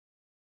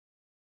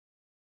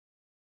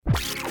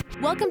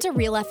Welcome to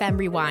Real FM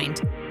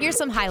Rewind. Here's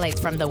some highlights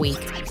from the week.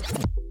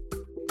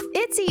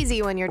 It's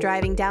easy when you're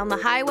driving down the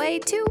highway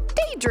to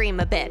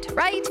daydream a bit,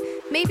 right?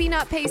 Maybe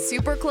not pay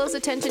super close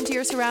attention to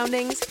your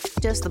surroundings,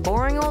 just the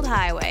boring old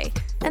highway.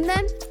 And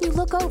then you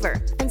look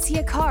over and see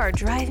a car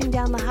driving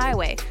down the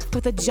highway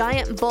with a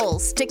giant bull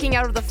sticking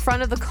out of the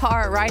front of the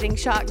car riding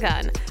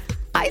shotgun.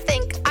 I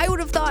think I would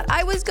have thought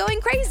I was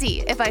going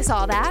crazy if I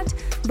saw that,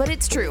 but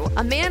it's true.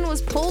 A man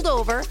was pulled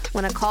over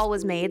when a call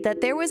was made that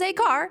there was a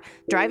car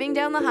driving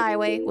down the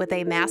highway with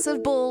a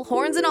massive bull,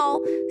 horns and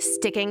all,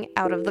 sticking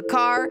out of the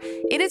car.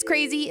 It is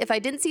crazy. If I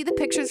didn't see the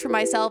pictures for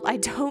myself, I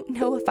don't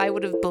know if I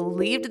would have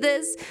believed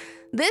this.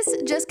 This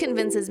just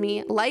convinces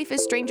me life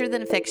is stranger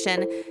than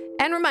fiction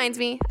and reminds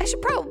me I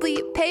should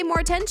probably pay more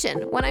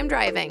attention when I'm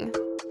driving.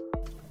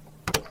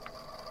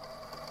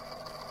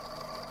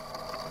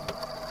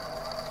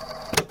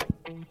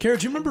 Kara,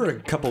 do you remember a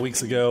couple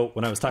weeks ago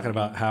when I was talking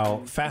about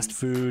how fast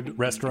food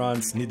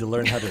restaurants need to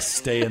learn how to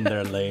stay in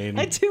their lane?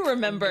 I do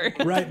remember.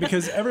 Right,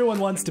 because everyone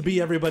wants to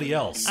be everybody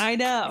else. I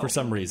know. For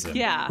some reason.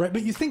 Yeah. Right,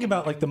 but you think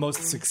about like the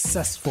most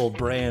successful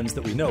brands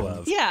that we know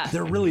of. Yeah.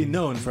 They're really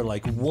known for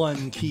like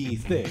one key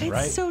thing,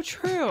 right? It's so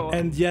true.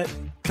 And yet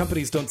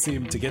companies don't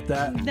seem to get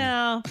that.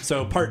 No.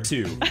 So part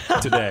 2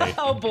 today.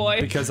 Oh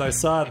boy. Because I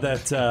saw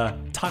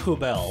that Taco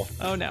Bell,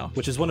 oh no,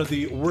 which is one of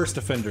the worst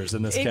offenders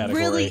in this category.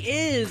 It really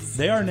is.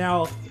 They are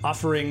now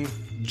offering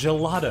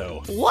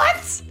gelato.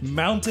 What?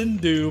 Mountain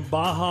Dew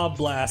Baja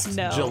Blast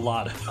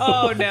gelato.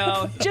 Oh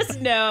no.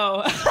 Just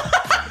no.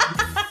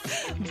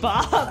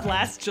 Baja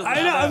Blast gelato.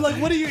 I know. I'm like,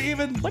 what do you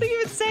even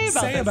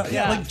say about this?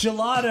 Yeah, like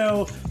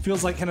gelato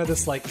feels like kind of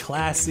this like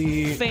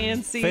classy,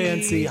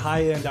 fancy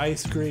high-end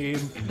ice cream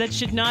that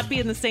should not be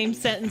in the same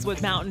sentence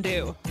with Mountain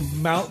Dew.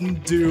 Mountain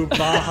Dew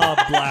Baja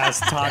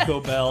Blast Taco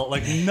Bell.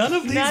 Like none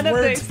of these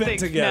words fit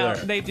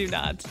together. No, they do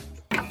not.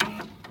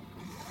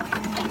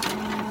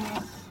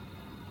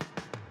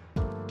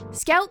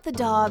 Scout the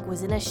dog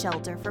was in a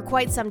shelter for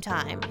quite some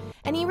time,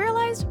 and he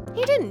realized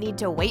he didn't need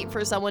to wait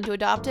for someone to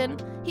adopt him.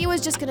 He was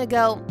just gonna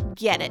go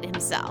get it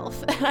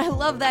himself. And I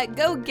love that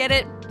go get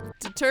it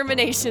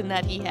determination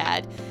that he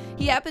had.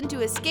 He happened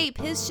to escape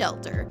his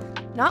shelter.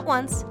 Not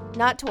once,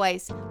 not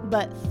twice,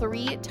 but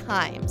 3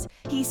 times.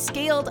 He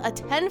scaled a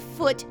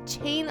 10-foot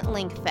chain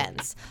link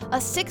fence, a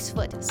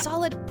 6-foot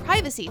solid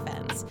privacy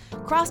fence,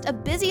 crossed a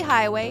busy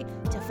highway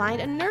to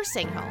find a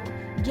nursing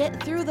home,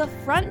 get through the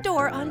front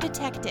door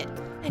undetected,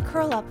 and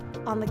curl up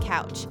on the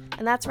couch.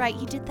 And that's right,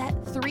 he did that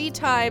 3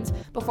 times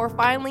before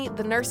finally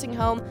the nursing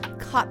home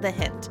caught the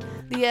hint.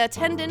 The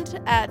attendant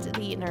at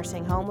the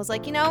nursing home was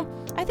like,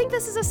 I think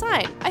this is a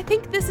sign. I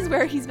think this is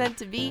where he's meant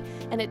to be.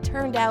 And it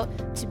turned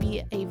out to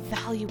be a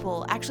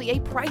valuable, actually a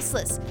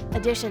priceless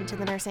addition to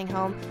the nursing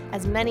home,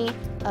 as many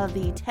of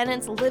the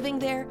tenants living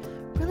there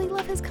really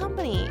love his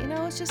company.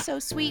 It's just so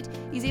sweet.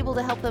 He's able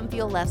to help them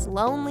feel less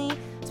lonely,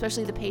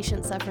 especially the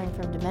patients suffering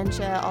from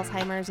dementia,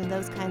 Alzheimer's, and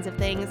those kinds of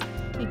things.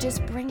 He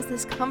just brings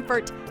this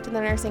comfort to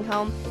the nursing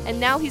home, and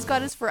now he's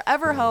got his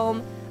forever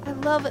home. I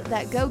love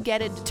that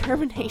go-get-it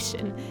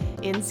determination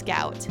in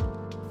Scout.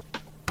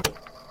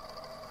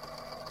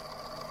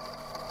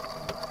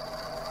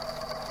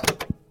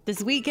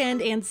 This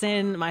weekend,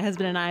 Anson, my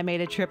husband and I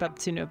made a trip up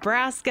to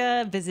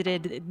Nebraska,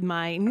 visited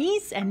my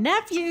niece and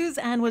nephews,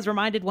 and was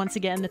reminded once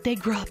again that they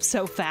grow up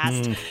so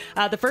fast.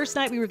 The first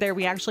night we were there,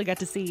 we actually got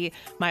to see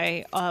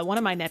my one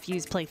of my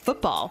nephews play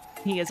football.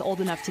 He is old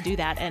enough to do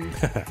that, and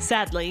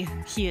sadly,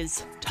 he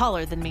is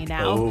taller than me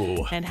now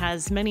and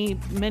has many,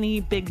 many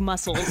big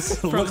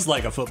muscles. Looks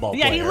like a football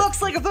player. Yeah, he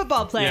looks like a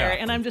football player,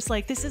 Yeah. and I'm just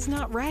like, this is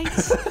not right.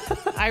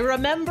 I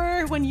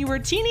remember when you were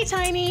teeny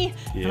tiny,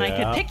 and I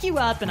could pick you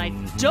up, and I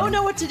don't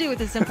know what to do with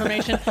this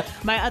information.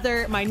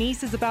 My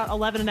niece is about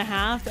 11 and a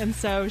half, and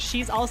so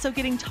she's also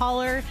getting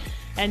taller,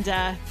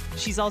 and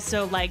she's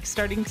also like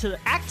starting to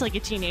act like a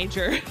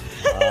teenager.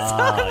 So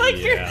I'm like,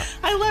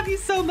 I love you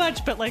so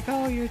much, but like,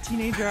 oh, you're a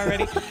teenager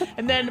already.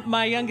 And then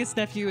my youngest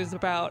nephew is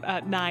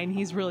about 9.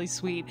 He's really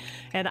sweet,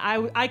 and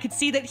I could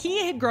see that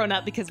he had grown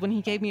up, because when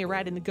he gave me a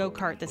ride in the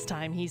go-kart this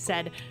time, he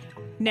said,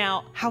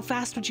 "Now, how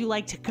fast would you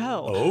like to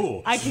go?"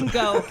 Oh. I can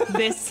go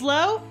this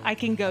slow. I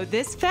can go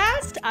this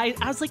fast. I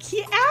was like,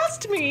 he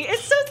asked me.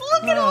 It's so,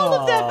 look at all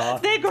of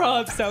them. They grow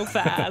up so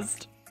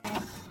fast.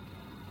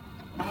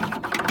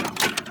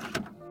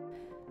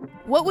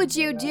 What would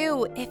you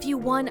do if you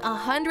won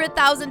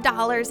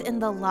 $100,000 in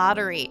the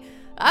lottery?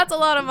 That's a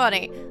lot of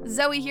money.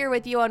 Zoe here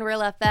with you on Real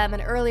FM,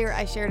 and earlier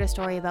I shared a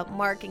story about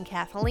Mark and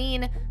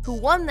Kathleen who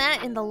won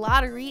that in the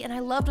lottery, and I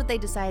loved what they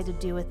decided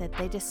to do with it.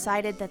 They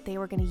decided that they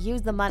were going to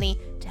use the money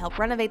to help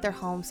renovate their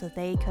home so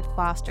they could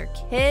foster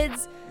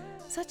kids.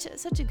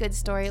 Such a good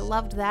story.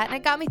 Loved that. And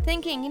it got me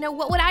thinking,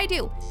 what would I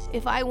do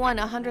if I won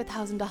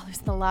 $100,000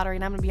 in the lottery?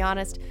 And I'm going to be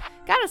honest,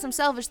 kind of some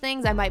selfish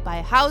things. I might buy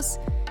a house,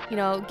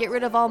 get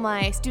rid of all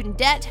my student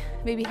debt,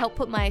 maybe help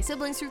put my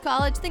siblings through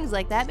college, things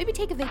like that. Maybe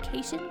take a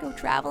vacation, go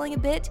traveling a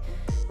bit.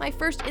 my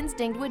first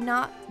instinct would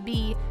not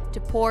be to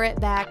pour it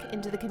back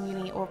into the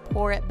community or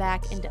pour it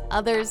back into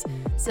others.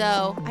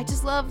 So I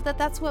just love that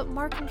that's what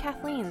Mark and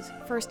Kathleen's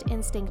first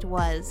instinct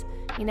was,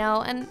 and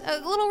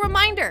a little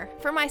reminder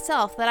for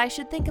myself that I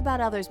should think about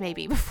others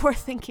maybe before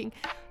thinking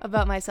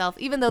about myself,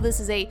 even though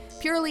this is a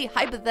purely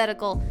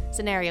hypothetical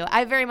scenario.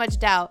 I very much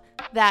doubt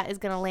that is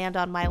going to land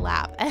on my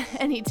lap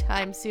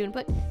anytime soon,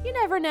 but you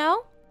never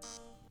know.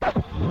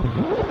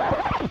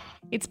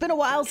 It's been a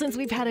while since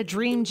we've had a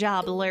dream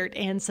job alert,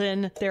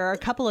 Anson. There are a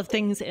couple of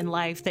things in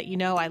life that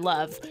I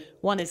love.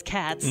 One is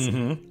cats.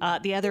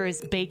 The other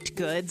is baked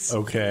goods.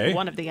 Okay.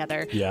 One of the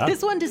other. Yeah.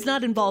 This one does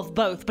not involve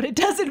both, but it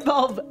does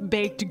involve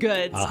baked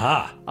goods.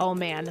 Aha. Oh,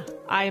 man.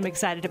 I am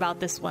excited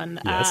about this one.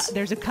 Yes.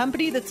 There's a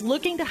company that's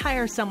looking to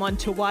hire someone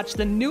to watch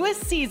the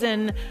newest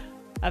season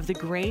of the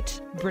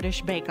Great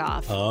British Bake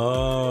Off.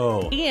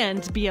 Oh.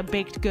 And be a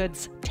baked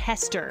goods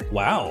tester.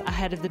 Wow.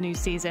 Ahead of the new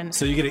season.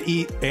 So you get to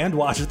eat and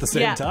watch at the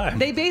same time.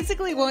 They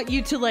basically want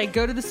you to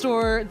go to the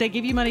store. They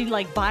give you money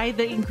to buy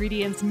the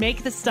ingredients,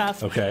 make the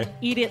stuff. Okay.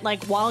 Eat it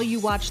while you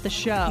watch the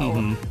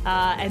show.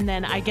 And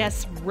then I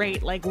guess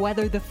rate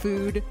whether the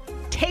food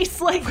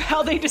tastes like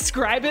how they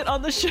describe it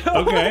on the show.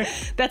 Okay.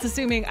 That's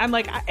assuming,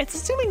 it's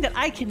assuming that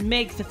I can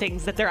make the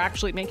things that they're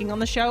actually making on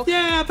the show.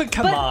 Yeah, but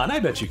come on. I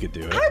bet you could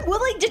do it. I'm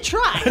willing to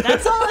try.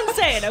 That's all I'm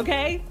saying,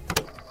 okay?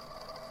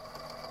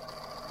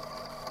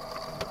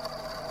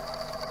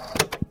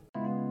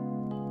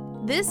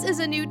 This is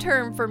a new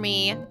term for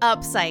me,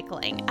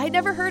 upcycling. I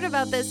never heard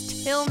about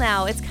this till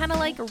now. It's kind of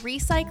like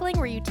recycling,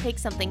 where you take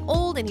something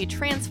old and you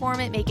transform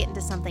it, make it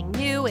into something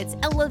new. It's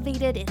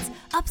elevated, it's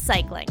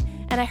upcycling.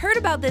 And I heard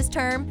about this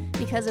term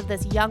because of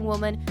this young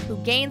woman who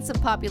gained some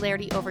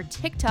popularity over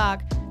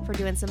TikTok for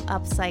doing some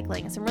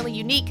upcycling, some really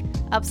unique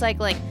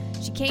upcycling.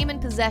 She came in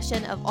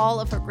possession of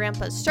all of her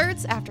grandpa's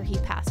shirts after he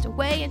passed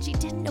away, and she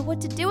didn't know what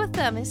to do with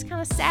them. It's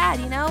kind of sad,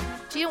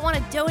 She didn't want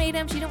to donate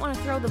them. She didn't want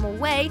to throw them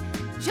away.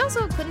 She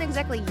also couldn't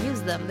exactly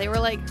use them. They were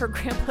her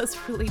grandpa's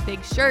really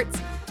big shirts.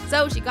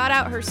 So she got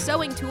out her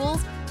sewing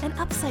tools and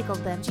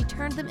upcycled them. She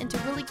turned them into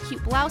really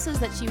cute blouses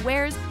that she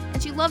wears,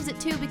 and she loves it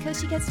too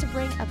because she gets to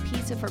bring a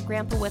piece of her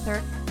grandpa with her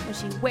when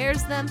she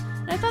wears them.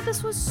 And I thought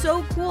this was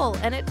so cool,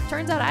 and it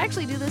turns out I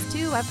actually do this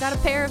too. I've got a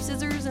pair of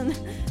scissors and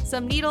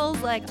some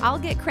needles. I'll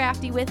get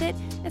crafty with it.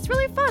 It's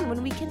really fun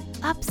when we can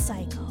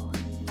upcycle.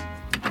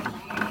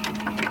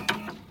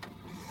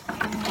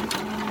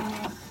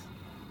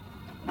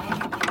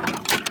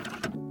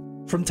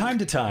 From time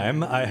to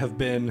time, I have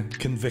been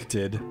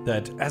convicted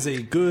that as a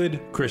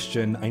good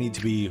Christian, I need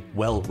to be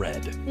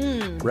well-read,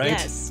 right?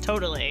 Yes,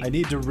 totally. I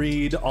need to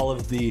read all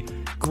of the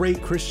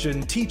great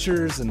Christian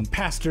teachers and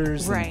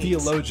pastors and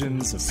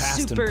theologians of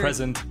past and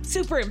present.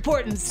 Super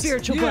important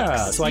spiritual books.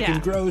 Yeah, so I can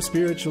grow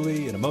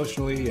spiritually and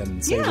emotionally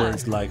and say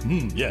words like,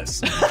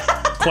 yes,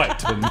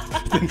 quite, and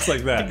things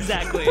like that.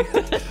 Exactly.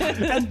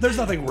 And there's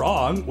nothing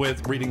wrong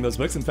with reading those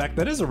books. In fact,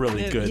 that is a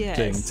really good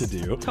thing to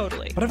do.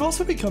 Totally. But I've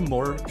also become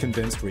more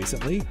convinced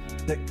recently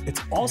that it's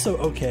also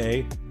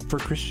okay for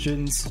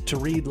Christians to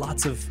read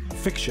lots of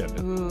fiction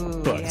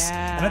books.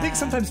 Yeah. And I think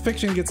sometimes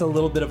fiction gets a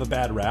little bit of a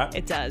bad rap.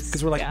 It does.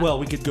 Because we're like, well,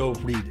 we could go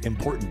read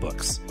important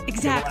books.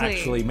 Exactly. That will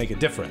actually make a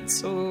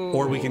difference. Ooh.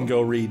 Or we can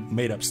go read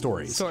made-up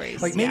stories.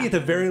 Maybe at the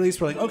very least,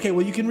 we're like, okay,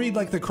 well, you can read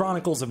the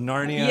Chronicles of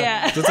Narnia.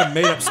 Yeah. So it's a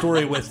made-up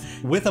story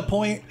with a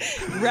point.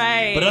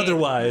 Right. But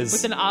otherwise...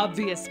 with an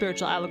obvious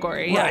spiritual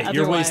allegory. Right. Yeah,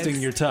 you're wasting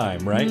your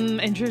time, right?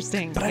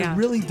 Interesting. But I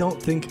really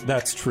don't think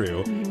that's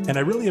true. And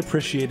I really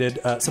appreciated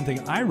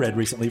something I read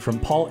recently from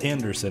Paul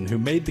Anderson, who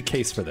made the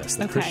case for this,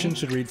 that Christians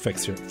should read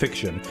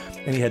fiction.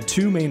 And he had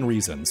two main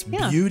reasons,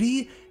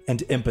 beauty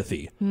and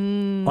empathy.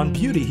 On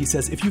beauty, he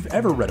says, if you've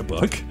ever read a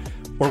book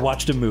or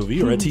watched a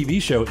movie or a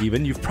TV show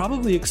even, you've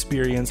probably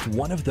experienced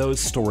one of those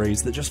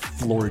stories that just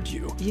floored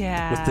you.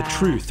 Yeah. With the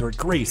truth or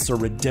grace or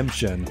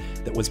redemption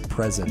that was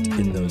present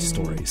in those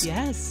stories.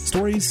 Yes.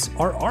 Stories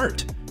are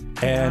art.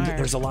 And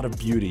there's a lot of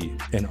beauty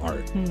in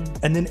art.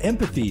 And then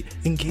empathy,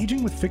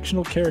 engaging with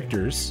fictional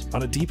characters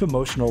on a deep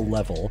emotional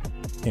level,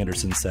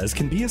 Anderson says,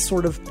 can be a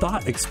sort of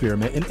thought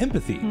experiment in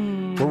empathy,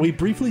 where we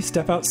briefly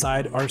step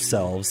outside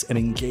ourselves and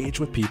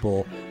engage with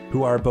people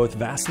who are both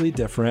vastly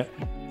different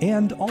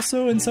and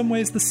also in some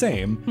ways the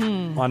same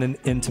on an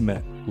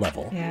intimate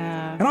level.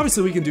 Yeah. And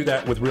obviously we can do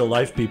that with real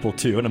life people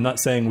too. And I'm not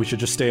saying we should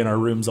just stay in our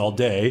rooms all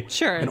day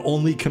and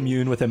only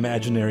commune with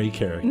imaginary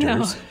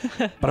characters.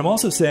 No. But I'm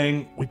also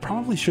saying we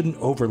probably shouldn't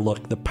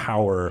overlook the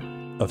power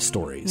of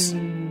stories,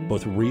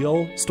 both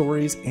real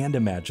stories and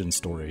imagined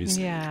stories,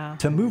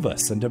 to move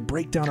us and to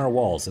break down our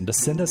walls and to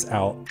send us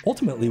out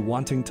ultimately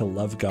wanting to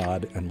love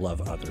God and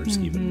love others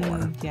even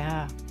more.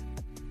 Yeah.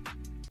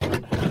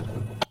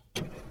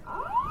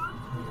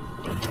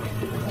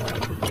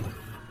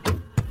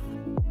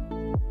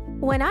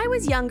 When I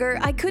was younger,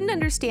 I couldn't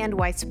understand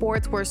why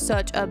sports were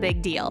such a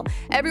big deal.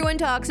 Everyone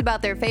talks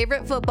about their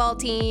favorite football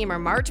team or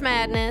March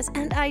Madness,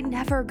 and I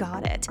never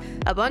got it.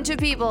 A bunch of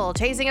people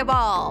chasing a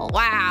ball.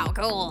 Wow,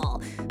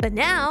 cool. But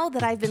now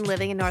that I've been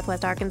living in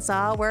Northwest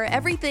Arkansas, where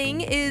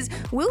everything is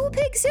woo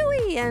pig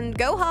suey and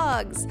go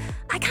hogs,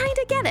 I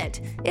kinda get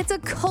it. It's a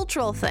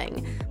cultural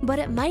thing, but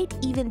it might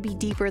even be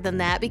deeper than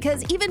that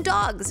because even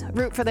dogs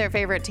root for their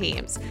favorite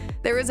teams.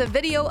 There is a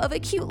video of a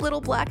cute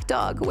little black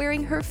dog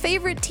wearing her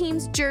favorite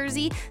team's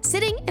jersey,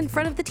 sitting in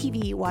front of the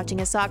TV watching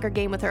a soccer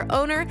game with her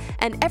owner,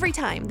 and every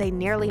time they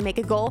nearly make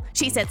a goal,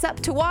 she sits up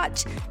to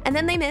watch, and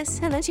then they miss,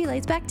 and then she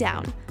lays back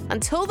down.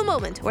 Until the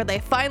moment where they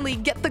finally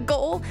get the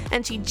goal,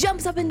 and she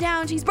jumps up and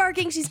down, she's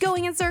barking, she's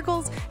going in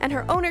circles, and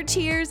her owner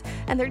cheers,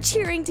 and they're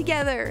cheering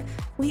together.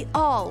 We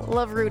all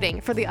love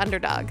rooting for the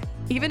underdog.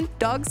 Even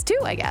dogs too,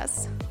 I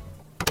guess.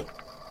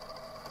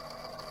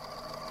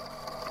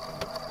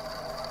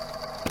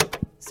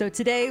 So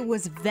today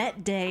was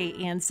vet day.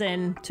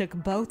 Anson took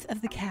both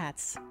of the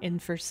cats in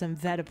for some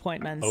vet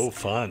appointments. Oh,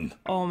 fun.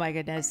 Oh my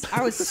goodness.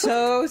 I was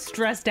so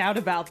stressed out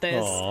about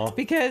this. Aww.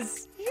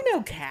 Because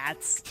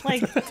cats.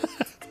 Like,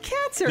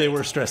 cats are... They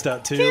were stressed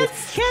out too?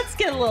 Cats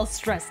get a little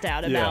stressed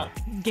out about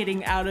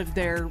getting out of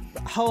their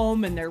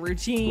home and their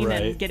routine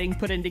and getting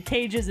put into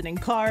cages and in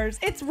cars.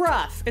 It's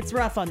rough. It's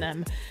rough on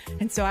them.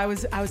 And so I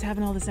was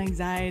having all this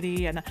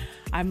anxiety, and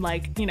I'm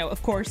like,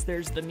 of course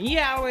there's the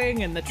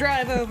meowing and the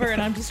drive over,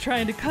 and I'm just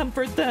trying to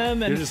comfort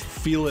them. And you're just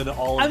feeling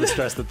all of the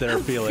stress that they're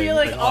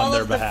feeling all on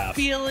their of behalf.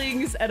 The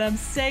feelings, and I'm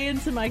saying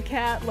to my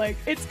cat, like,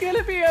 it's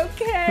gonna be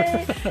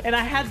okay. And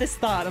I had this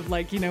thought of,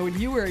 like, when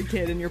you were a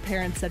kid and your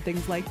parents said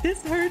things like,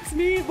 this hurts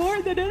me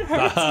more than it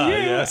hurts you.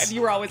 Yes. And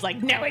you were always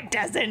like, no, it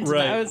doesn't.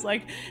 Right. And I was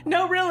like,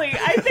 no, really,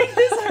 I think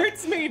this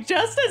hurts me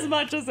just as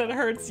much as it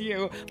hurts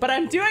you. But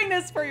I'm doing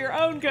this for your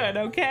own good,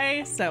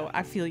 okay? So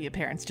I feel you,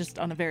 parents, just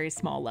on a very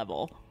small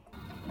level.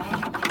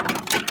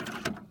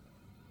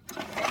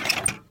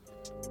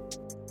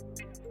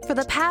 For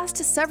the past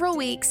several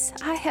weeks,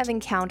 I have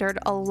encountered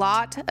a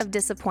lot of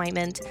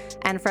disappointment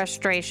and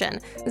frustration.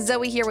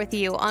 Zoe here with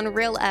you on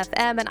Real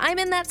FM, and I'm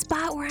in that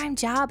spot where I'm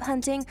job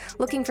hunting,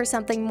 looking for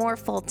something more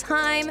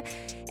full-time,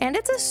 and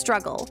it's a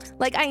struggle.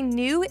 Like, I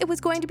knew it was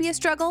going to be a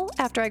struggle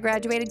after I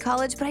graduated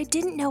college, but I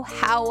didn't know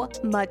how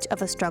much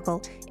of a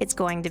struggle it's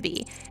going to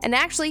be. And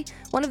actually,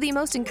 one of the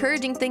most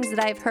encouraging things that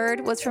I've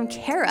heard was from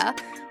Kara,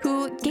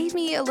 who gave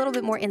me a little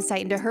bit more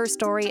insight into her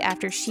story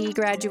after she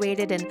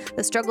graduated and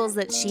the struggles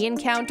that she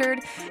encountered.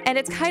 And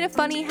it's kind of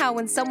funny how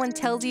when someone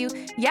tells you,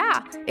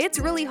 yeah, it's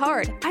really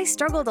hard, I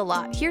struggled a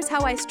lot, here's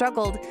how I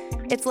struggled,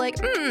 it's like,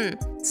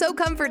 so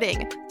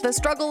comforting. The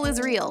struggle is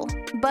real.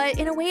 But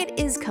in a way, it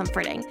is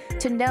comforting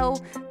to know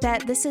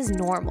that this is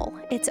normal.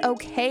 It's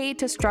okay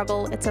to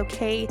struggle. It's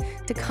okay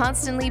to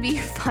constantly be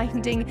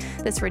finding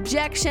this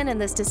rejection and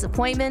this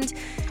disappointment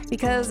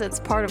because it's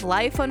part of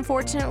life,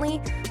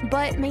 unfortunately.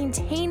 But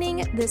maintaining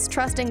this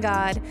trust in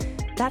God,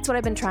 that's what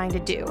I've been trying to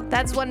do.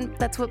 That's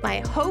what my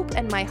hope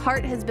and my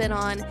heart has been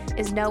on,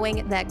 is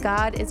knowing that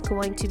God is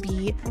going to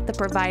be the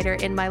provider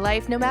in my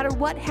life no matter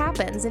what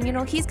happens.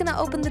 And He's going to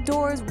open the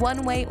doors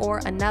one way or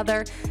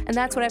another. And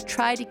that's what I've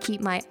tried to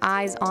keep my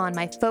eyes on,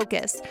 my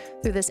focus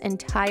through this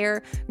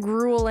entire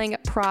grueling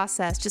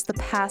process just the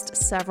past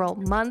several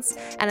months.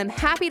 And I'm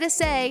happy to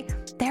say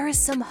there is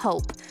some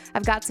hope.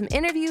 I've got some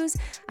interviews.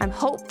 I'm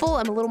hopeful.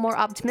 I'm a little more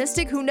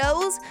optimistic. Who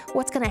knows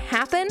what's going to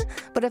happen?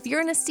 But if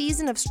you're in a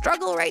season of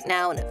struggle right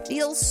now and it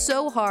feels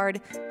so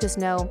hard, just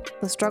know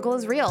the struggle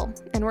is real.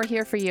 And we're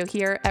here for you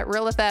here at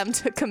Real FM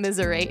to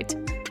commiserate.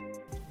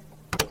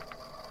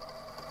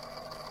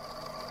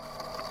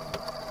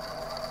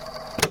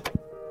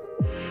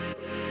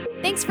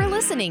 Thanks for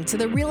listening to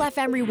the Real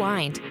FM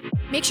Rewind.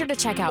 Make sure to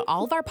check out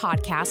all of our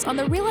podcasts on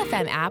the Real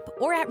FM app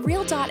or at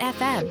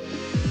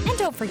real.fm. And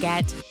don't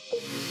forget,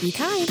 be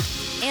kind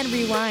and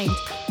rewind.